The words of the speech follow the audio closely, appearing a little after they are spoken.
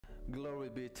Glory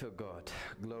be to God.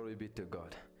 Glory be to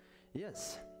God.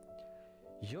 Yes,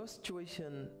 your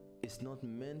situation is not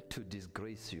meant to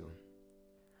disgrace you.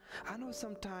 I know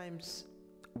sometimes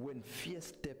when fear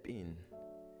steps in,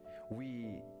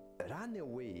 we run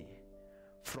away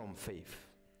from faith.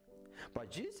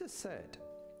 But Jesus said,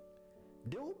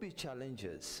 there will be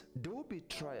challenges, there will be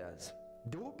trials,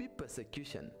 there will be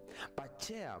persecution, but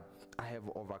cheer, I have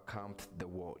overcome the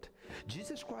world.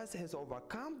 Jesus Christ has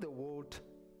overcome the world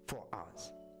for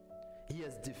us. He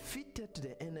has defeated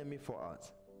the enemy for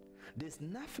us. There's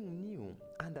nothing new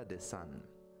under the sun.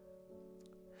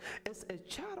 As a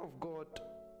child of God,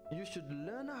 you should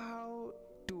learn how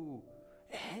to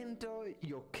handle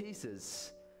your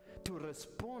cases, to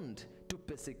respond to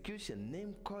persecution,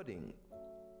 name calling,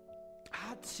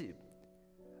 hardship.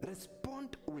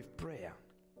 Respond with prayer.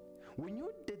 When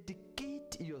you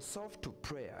dedicate yourself to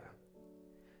prayer,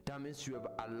 that means you have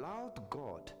allowed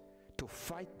God to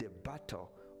fight the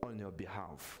battle on your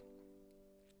behalf.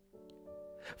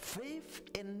 Faith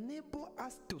enables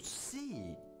us to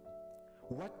see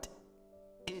what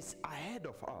is ahead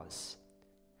of us.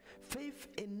 Faith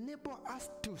enables us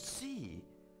to see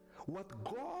what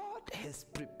God has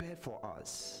prepared for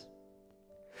us.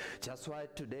 That's why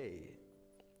today,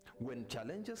 when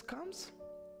challenges comes,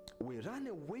 we run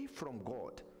away from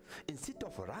God instead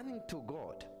of running to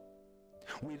God.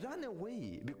 We run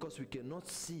away because we cannot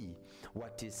see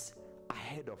what is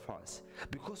ahead of us,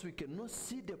 because we cannot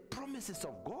see the promises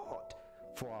of God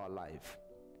for our life.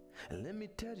 And let me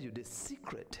tell you, the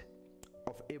secret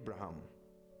of Abraham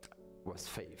was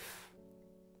faith.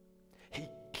 He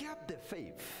kept the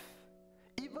faith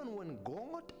even when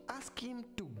God asked him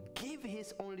to give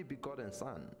his only begotten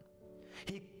son.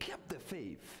 He kept the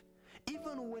faith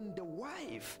even when the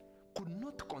wife could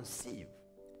not conceive.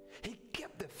 He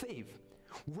kept the faith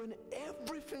when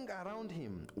everything around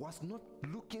him was not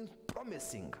looking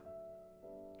promising.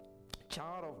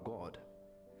 Child of God,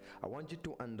 I want you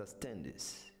to understand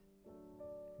this.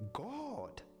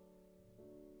 God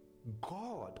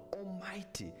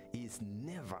Almighty is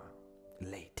never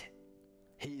late.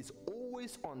 He is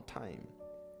always on time.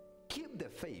 Keep the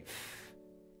faith,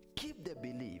 keep the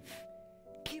belief,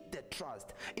 keep the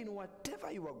trust in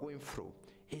whatever you are going through.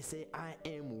 He said, I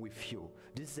am with you.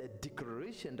 This is a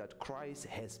declaration that Christ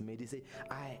has made. He said,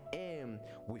 I am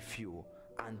with you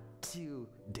until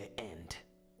the end.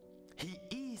 He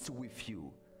is with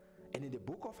you. And in the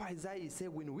book of Isaiah, he said,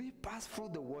 when we pass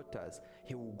through the waters,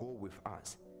 he will go with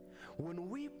us. When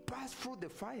we pass through the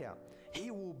fire,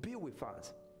 he will be with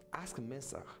us. Ask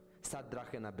Meshach,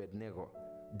 Shadrach, and Abednego.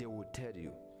 They will tell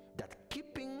you that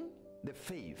keeping the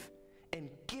faith and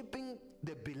keeping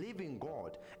the believing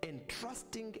God and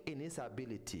trusting in his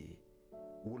ability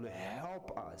will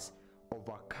help us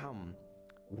overcome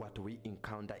what we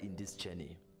encounter in this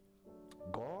journey.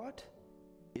 God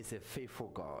is a faithful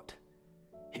God.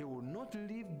 He will not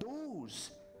leave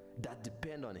those that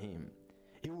depend on him.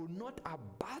 He will not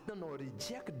abandon or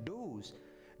reject those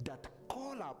that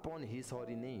call upon his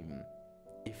holy name,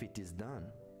 if it is done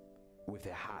with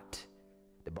a heart.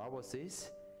 The Bible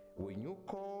says, when you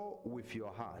call with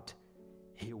your heart,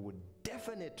 he will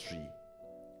definitely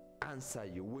answer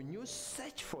you. When you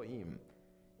search for him,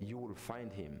 you will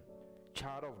find him.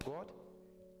 Child of God,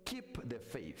 keep the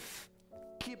faith,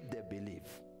 keep the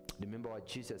belief. Remember what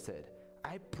Jesus said,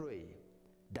 I pray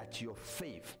that your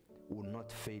faith will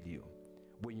not fail you.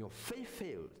 When your faith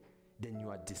fails, then you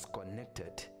are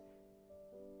disconnected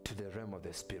to the realm of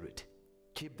the spirit.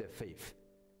 Keep the faith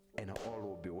and all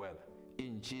will be well.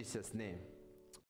 In Jesus' name.